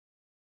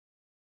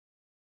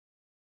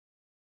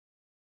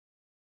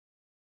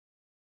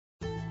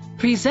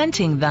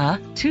Presenting the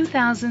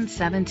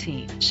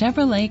 2017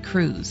 Chevrolet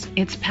Cruze.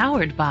 It's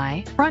powered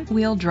by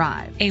front-wheel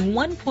drive, a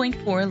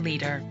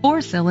 1.4-liter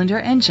four-cylinder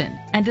engine,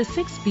 and a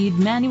 6-speed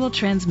manual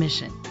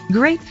transmission.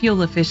 Great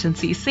fuel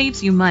efficiency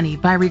saves you money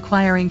by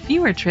requiring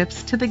fewer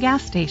trips to the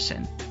gas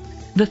station.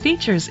 The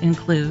features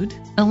include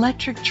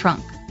electric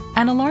trunk,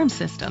 an alarm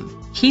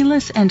system,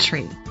 keyless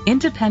entry,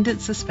 independent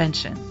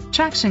suspension,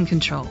 traction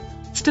control,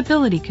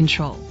 stability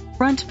control,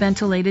 front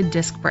ventilated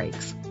disc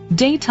brakes,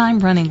 daytime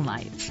running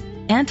lights,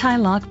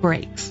 anti-lock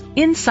brakes.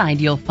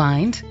 Inside you'll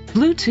find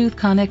Bluetooth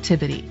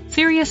connectivity,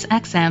 Sirius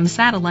XM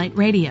satellite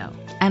radio,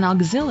 an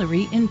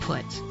auxiliary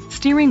input,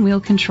 steering wheel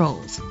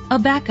controls, a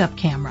backup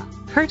camera,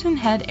 curtain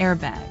head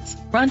airbags,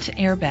 front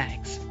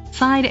airbags,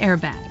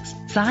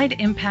 side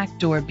impact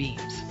door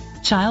beams,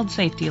 child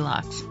safety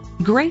locks.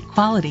 Great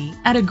quality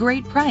at a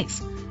great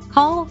price.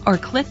 Call or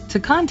click to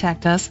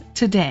contact us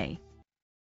today.